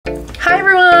Hi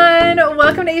everyone,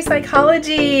 welcome to ACE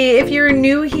Psychology. If you're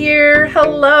new here,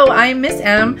 hello, I'm Miss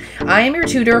M. I am your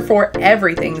tutor for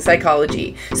everything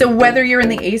psychology. So whether you're in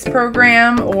the ACE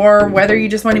program or whether you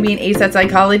just want to be an ACE at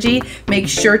psychology, make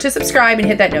sure to subscribe and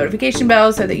hit that notification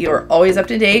bell so that you are always up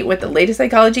to date with the latest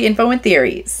psychology info and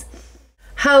theories.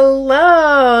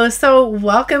 Hello, so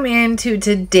welcome into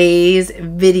today's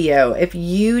video. If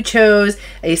you chose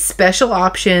a special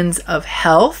options of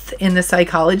health in the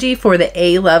psychology for the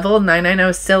A-level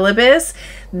 990 syllabus,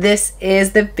 this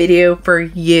is the video for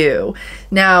you.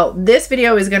 Now, this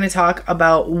video is going to talk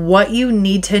about what you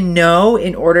need to know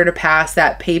in order to pass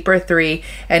that paper 3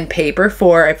 and paper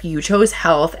 4 if you chose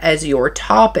health as your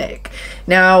topic.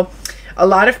 Now, a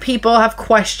lot of people have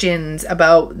questions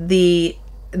about the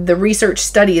research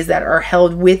studies that are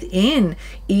held within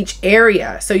each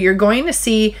area. So you're going to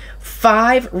see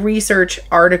 5 research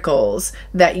articles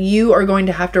that you are going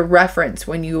to have to reference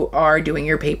when you are doing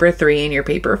your paper 3 and your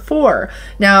paper 4.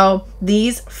 Now,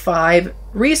 these 5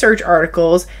 research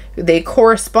articles, they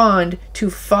correspond to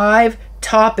 5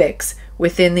 topics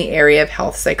within the area of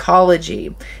health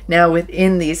psychology. Now,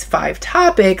 within these 5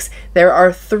 topics, there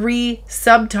are 3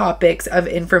 subtopics of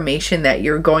information that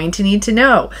you're going to need to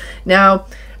know. Now,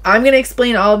 I'm going to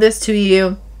explain all of this to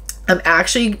you. I'm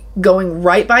actually going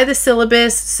right by the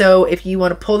syllabus, so if you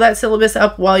want to pull that syllabus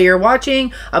up while you're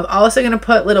watching, I'm also going to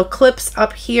put little clips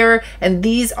up here, and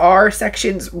these are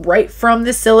sections right from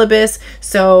the syllabus,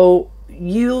 so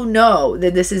you know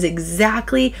that this is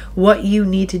exactly what you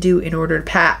need to do in order to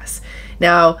pass.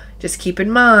 Now, just keep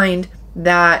in mind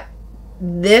that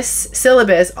this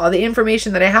syllabus, all the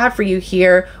information that I have for you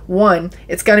here, one,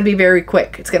 it's going to be very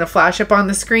quick. It's going to flash up on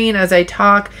the screen as I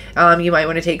talk. You might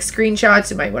want to take screenshots.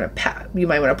 You might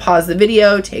want to pause the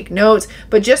video, take notes,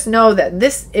 but just know that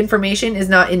this information is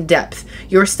not in depth.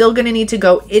 You're still going to need to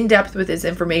go in depth with this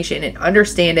information and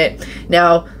understand it.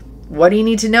 Now, what do you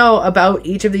need to know about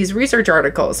each of these research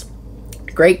articles?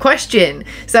 Great question.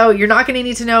 So you're not going to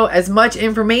need to know as much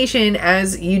information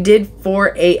as you did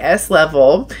for AS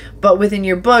level, but within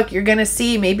your book, you're going to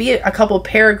see maybe a couple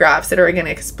paragraphs that are going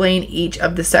to explain each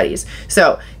of the studies.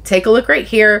 So take a look right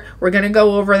here. We're going to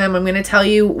go over them. I'm going to tell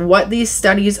you what these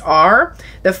studies are,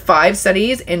 the 5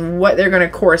 studies, and what they're going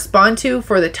to correspond to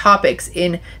for the topics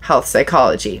in health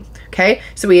psychology. Okay,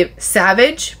 so we have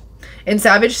Savage. And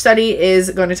Savage study is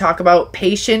going to talk about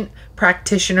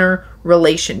patient-practitioner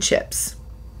relationships.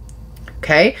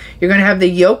 Okay, you're going to have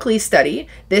the Yoakley study.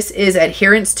 This is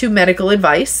adherence to medical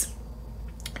advice.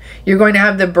 You're going to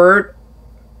have the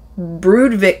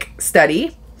Brudvik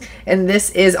study, and this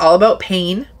is all about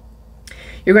pain.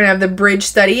 You're going to have the Bridge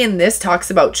study, and this talks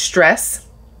about stress.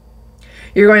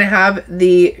 You're going to have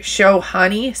the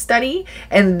Shohani study,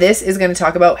 and this is going to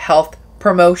talk about health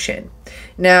promotion.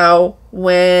 Now,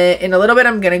 in a little bit,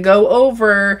 I'm going to go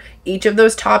over each of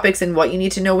those topics and what you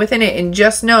need to know within it. And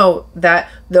just know that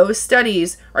those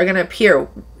studies are going to appear.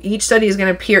 Each study is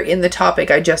going to appear in the topic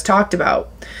I just talked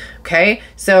about. Okay,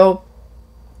 so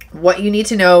what you need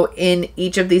to know in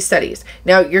each of these studies.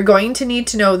 Now, you're going to need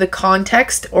to know the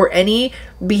context or any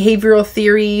behavioral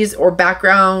theories or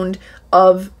background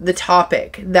of the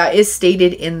topic that is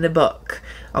stated in the book.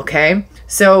 Okay,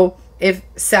 so if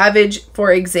Savage,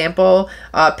 for example,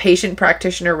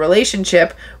 patient-practitioner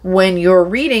relationship, when you're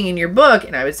reading in your book,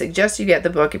 and I would suggest you get the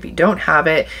book if you don't have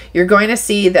it, you're going to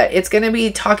see that it's going to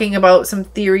be talking about some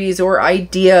theories or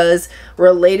ideas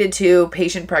related to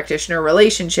patient-practitioner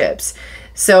relationships.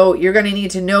 So you're going to need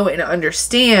to know and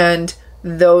understand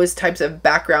those types of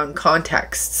background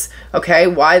contexts, okay?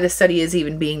 Why the study is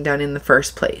even being done in the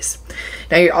first place.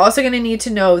 Now, you're also going to need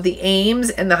to know the aims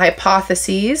and the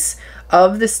hypotheses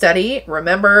of the study.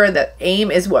 Remember that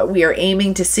aim is what we are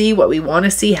aiming to see, what we want to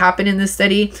see happen in the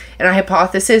study, and a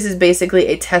hypothesis is basically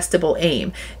a testable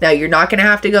aim. Now, you're not going to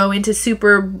have to go into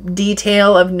super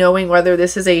detail of knowing whether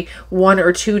this is a 1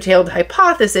 or 2-tailed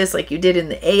hypothesis like you did in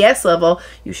the AS level.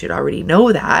 You should already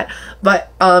know that,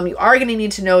 but you are going to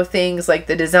need to know things like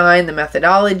the design, the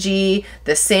methodology,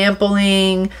 the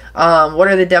sampling, what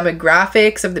are the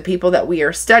demographics of the people that we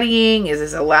are studying, is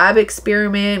this a lab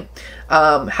experiment,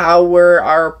 how were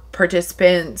our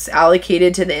participants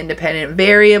allocated to the independent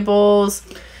variables.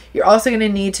 You're also going to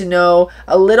need to know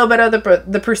a little bit of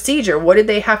the procedure. What did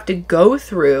they have to go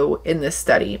through in this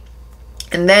study?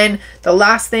 And then the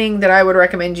last thing that I would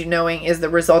recommend you knowing is the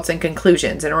results and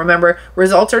conclusions. And remember,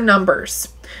 results are numbers.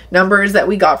 Numbers that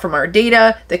we got from our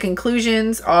data. The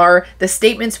conclusions are the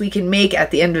statements we can make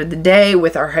at the end of the day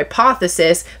with our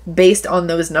hypothesis based on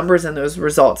those numbers and those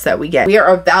results that we get. We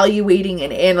are evaluating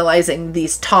and analyzing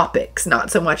these topics,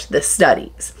 not so much the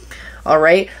studies. All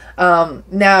right.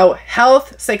 Now,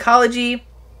 health psychology,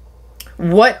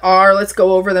 let's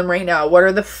go over them right now. What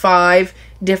are the 5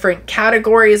 different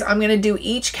categories? I'm going to do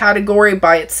each category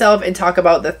by itself and talk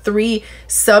about the 3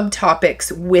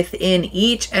 subtopics within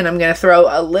each. And I'm going to throw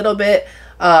a little bit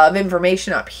of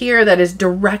information up here that is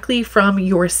directly from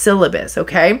your syllabus,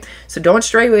 okay? So don't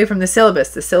stray away from the syllabus.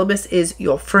 The syllabus is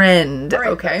your friend,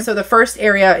 okay? So the first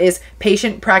area is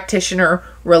patient-practitioner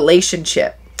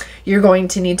relationship. You're going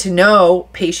to need to know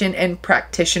patient and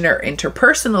practitioner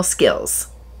interpersonal skills.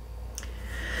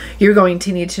 You're going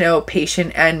to need to know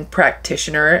patient and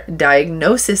practitioner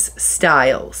diagnosis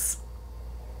styles.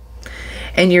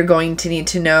 And you're going to need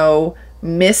to know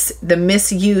the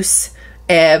misuse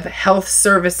of health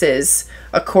services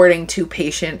according to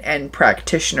patient and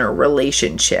practitioner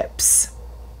relationships.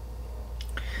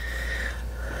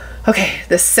 Okay,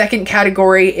 the second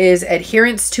category is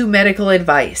adherence to medical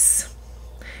advice.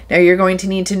 Now you're going to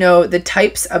need to know the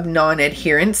types of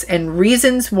non-adherence and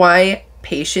reasons why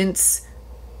patients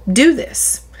do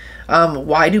this.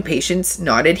 Why do patients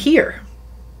not adhere?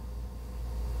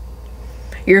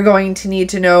 You're going to need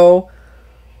to know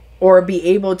or be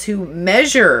able to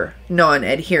measure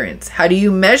non-adherence. How do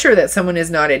you measure that someone is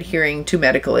not adhering to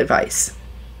medical advice?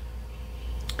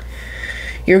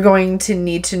 You're going to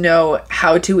need to know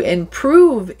how to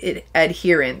improve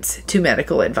adherence to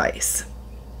medical advice.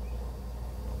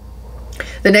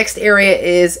 The next area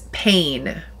is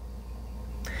pain.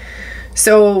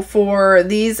 So for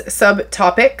these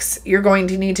subtopics, you're going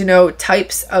to need to know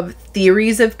types of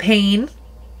theories of pain.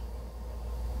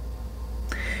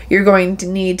 You're going to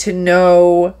need to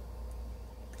know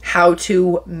how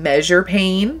to measure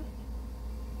pain.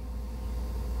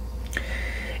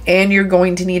 And you're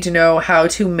going to need to know how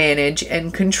to manage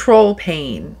and control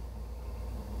pain.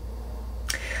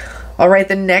 All right,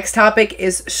 the next topic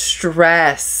is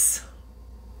stress.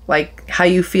 Like how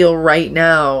you feel right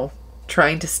now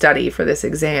trying to study for this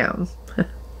exam.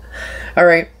 All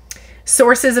right,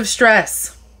 sources of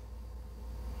stress.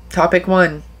 Topic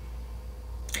 1.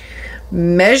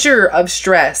 Measure of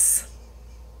stress.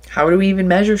 How do we even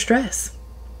measure stress?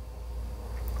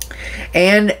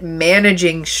 And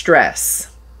managing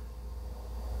stress.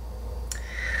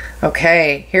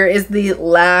 Okay, here is the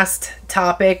last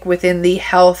topic within the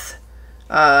health,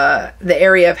 the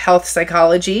area of health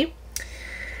psychology.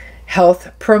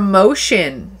 Health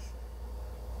promotion.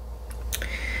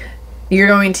 You're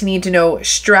going to need to know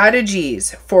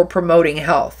strategies for promoting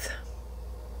health.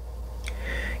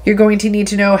 You're going to need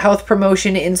to know health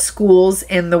promotion in schools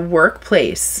and the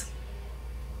workplace.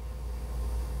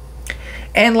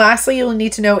 And lastly, you'll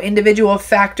need to know individual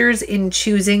factors in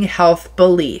choosing health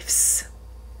beliefs.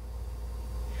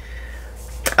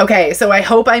 Okay, so I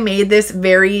hope I made this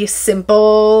very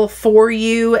simple for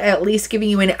you, at least giving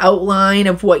you an outline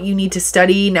of what you need to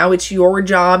study. Now it's your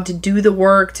job to do the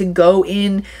work, to go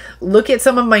in, look at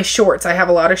some of my shorts. I have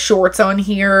a lot of shorts on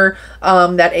here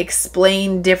that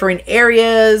explain different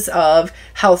areas of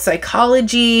health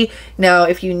psychology. Now,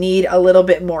 if you need a little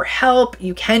bit more help,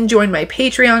 you can join my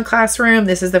Patreon classroom.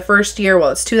 This is the first year. Well,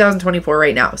 it's 2024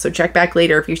 right now, so check back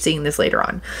later if you're seeing this later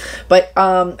on. But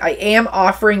I am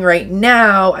offering right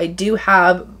now, I do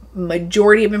have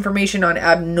majority of information on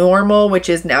abnormal, which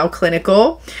is now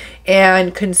clinical,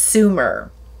 and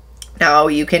consumer. Now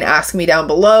you can ask me down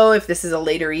below if this is a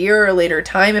later year or a later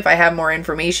time if I have more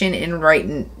information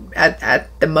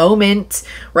at the moment.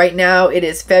 Right now it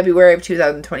is February of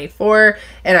 2024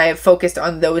 and I have focused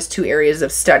on those 2 areas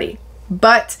of study.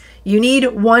 But you need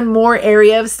one more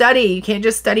area of study. You can't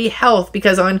just study health,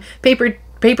 because on paper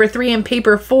 3 and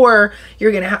paper 4,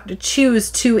 you're going to have to choose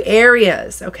 2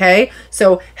 areas, okay?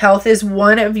 So health is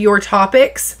one of your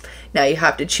topics. Now you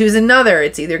have to choose another.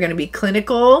 It's either going to be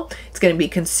clinical, it's going to be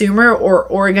consumer,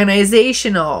 or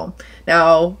organizational.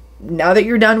 Now that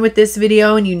you're done with this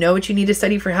video and you know what you need to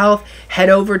study for health, head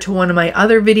over to one of my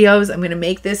other videos. I'm going to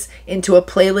make this into a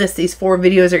playlist. These 4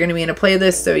 videos are going to be in a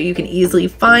playlist so you can easily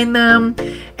find them.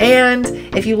 And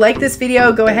if you like this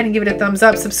video, go ahead and give it a thumbs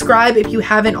up. Subscribe if you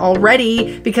haven't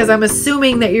already, because I'm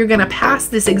assuming that you're going to pass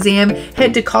this exam,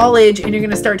 head to college, and you're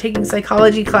going to start taking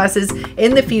psychology classes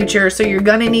in the future. So you're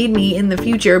going to need me in the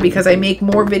future, because I make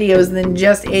more videos than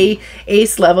just a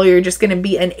ACE level. You're just going to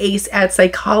be an ACE at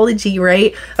psychology,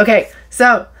 right? Okay.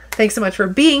 So thanks so much for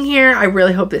being here. I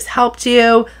really hope this helped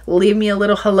you. Leave me a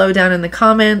little hello down in the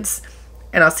comments,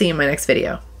 and I'll see you in my next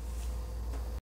video.